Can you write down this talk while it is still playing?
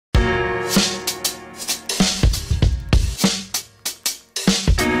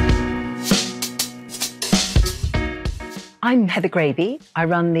I'm Heather Grabbe. I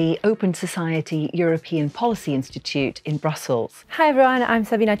run the Open Society European Policy Institute in Brussels. Hi everyone, I'm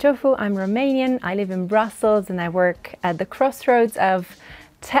Sabina Ciofu. I'm Romanian. I live in Brussels and I work at the crossroads of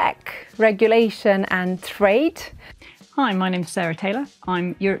tech, regulation and trade. Hi, my name's Sarah Taylor.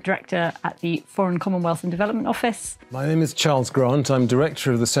 I'm Europe Director at the Foreign, Commonwealth and Development Office. My name is Charles Grant. I'm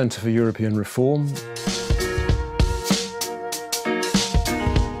Director of the Centre for European Reform.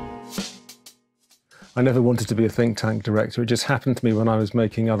 I never wanted to be a think tank director. It just happened to me when I was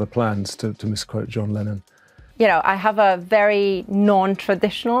making other plans, to misquote John Lennon. You know, I have a very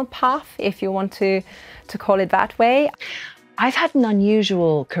non-traditional path, if you want to call it that way. I've had an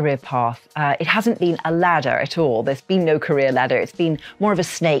unusual career path. It hasn't been a ladder at all. There's been no career ladder. It's been more of a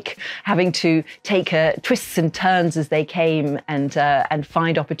snake, having to take twists and turns as they came and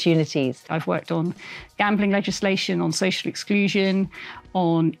find opportunities. I've worked on gambling legislation, on social exclusion,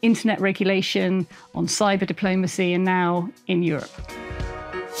 on internet regulation, on cyber diplomacy, and now in Europe.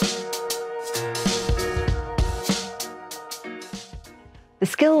 The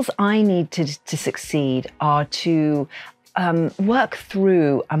skills I need to succeed are to work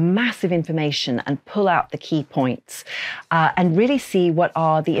through a massive information and pull out the key points and really see what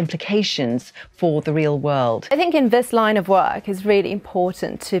are the implications for the real world. I think in this line of work it's really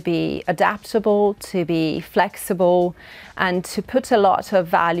important to be adaptable, to be flexible and to put a lot of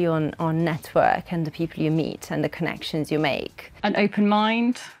value on network and the people you meet and the connections you make. An open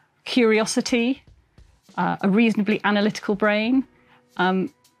mind, curiosity, a reasonably analytical brain,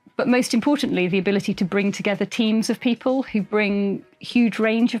 but most importantly, the ability to bring together teams of people who bring huge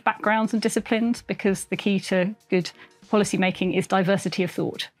range of backgrounds and disciplines, because the key to good policy making is diversity of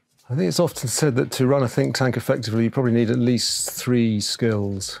thought. I think it's often said that to run a think tank effectively, you probably need at least 3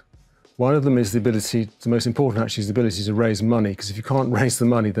 skills. One of them is the most important actually, is the ability to raise money, because if you can't raise the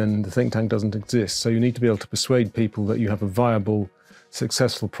money, then the think tank doesn't exist. So you need to be able to persuade people that you have a viable,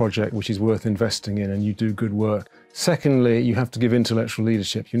 successful project which is worth investing in and you do good work. Secondly, you have to give intellectual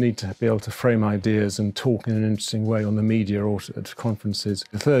leadership. You need to be able to frame ideas and talk in an interesting way on the media or at conferences.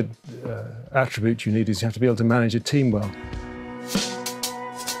 The third attribute you need is you have to be able to manage a team well.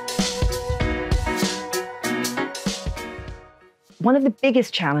 One of the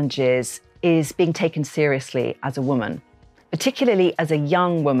biggest challenges is being taken seriously as a woman, particularly as a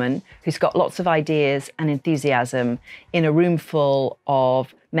young woman who's got lots of ideas and enthusiasm in a room full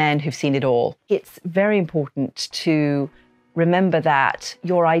of men who've seen it all. It's very important to remember that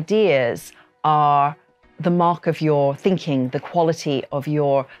your ideas are the mark of your thinking, the quality of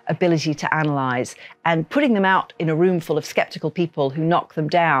your ability to analyse, and putting them out in a room full of sceptical people who knock them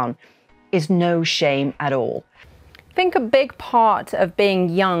down is no shame at all. I think a big part of being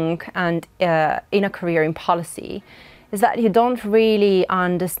young and in a career in policy is that you don't really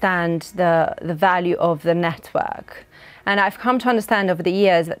understand the value of the network. And I've come to understand over the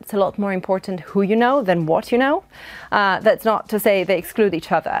years that it's a lot more important who you know than what you know. That's not to say they exclude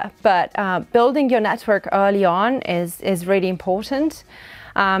each other, but building your network early on is really important.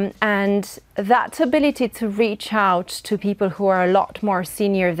 And that ability to reach out to people who are a lot more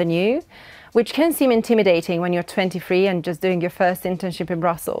senior than you, which can seem intimidating when you're 23 and just doing your first internship in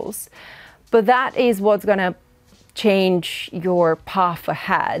Brussels. But that is what's going to change your path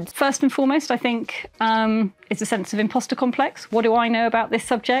ahead. First and foremost, I think it's a sense of imposter complex. What do I know about this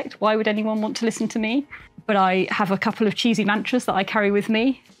subject? Why would anyone want to listen to me? But I have a couple of cheesy mantras that I carry with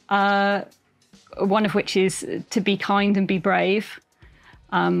me, one of which is to be kind and be brave.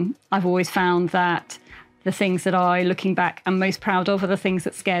 I've always found that the things that I, looking back, am most proud of are the things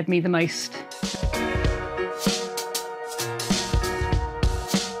that scared me the most.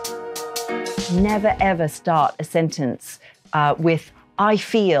 Never ever start a sentence with I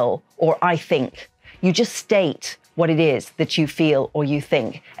feel or I think. You just state what it is that you feel or you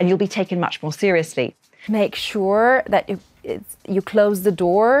think, and you'll be taken much more seriously. Make sure that you close the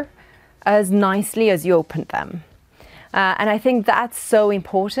door as nicely as you opened them. And I think that's so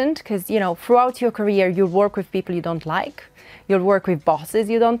important because, you know, throughout your career, you'll work with people you don't like. You'll work with bosses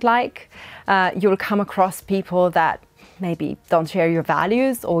you don't like. You'll come across people that maybe don't share your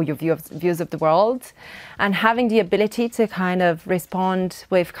values or your views of the world. And having the ability to kind of respond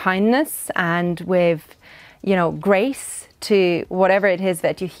with kindness and with, you know, grace to whatever it is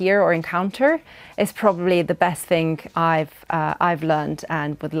that you hear or encounter is probably the best thing I've learned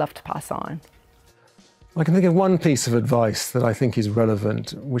and would love to pass on. I can think of one piece of advice that I think is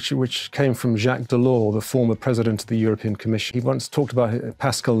relevant, which came from Jacques Delors, the former president of the European Commission. He once talked about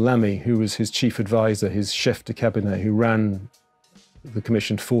Pascal Lamy, who was his chief advisor, his chef de cabinet, who ran the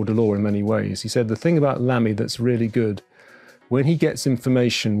Commission for Delors in many ways. He said, the thing about Lamy that's really good, when he gets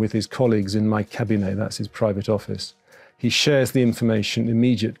information with his colleagues in my cabinet, that's his private office, he shares the information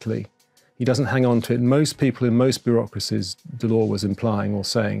immediately. He doesn't hang on to it. Most people in most bureaucracies, Delors was implying or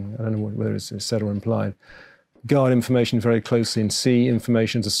saying, I don't know whether it's said or implied, guard information very closely and see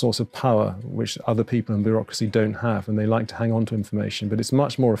information as a source of power, which other people in bureaucracy don't have, and they like to hang on to information. But it's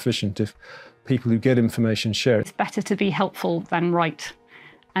much more efficient if people who get information share it. It's better to be helpful than right.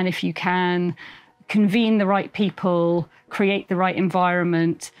 And if you can convene the right people, create the right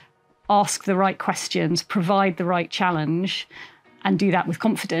environment, ask the right questions, provide the right challenge, and do that with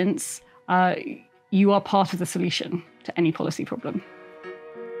confidence, you are part of the solution to any policy problem.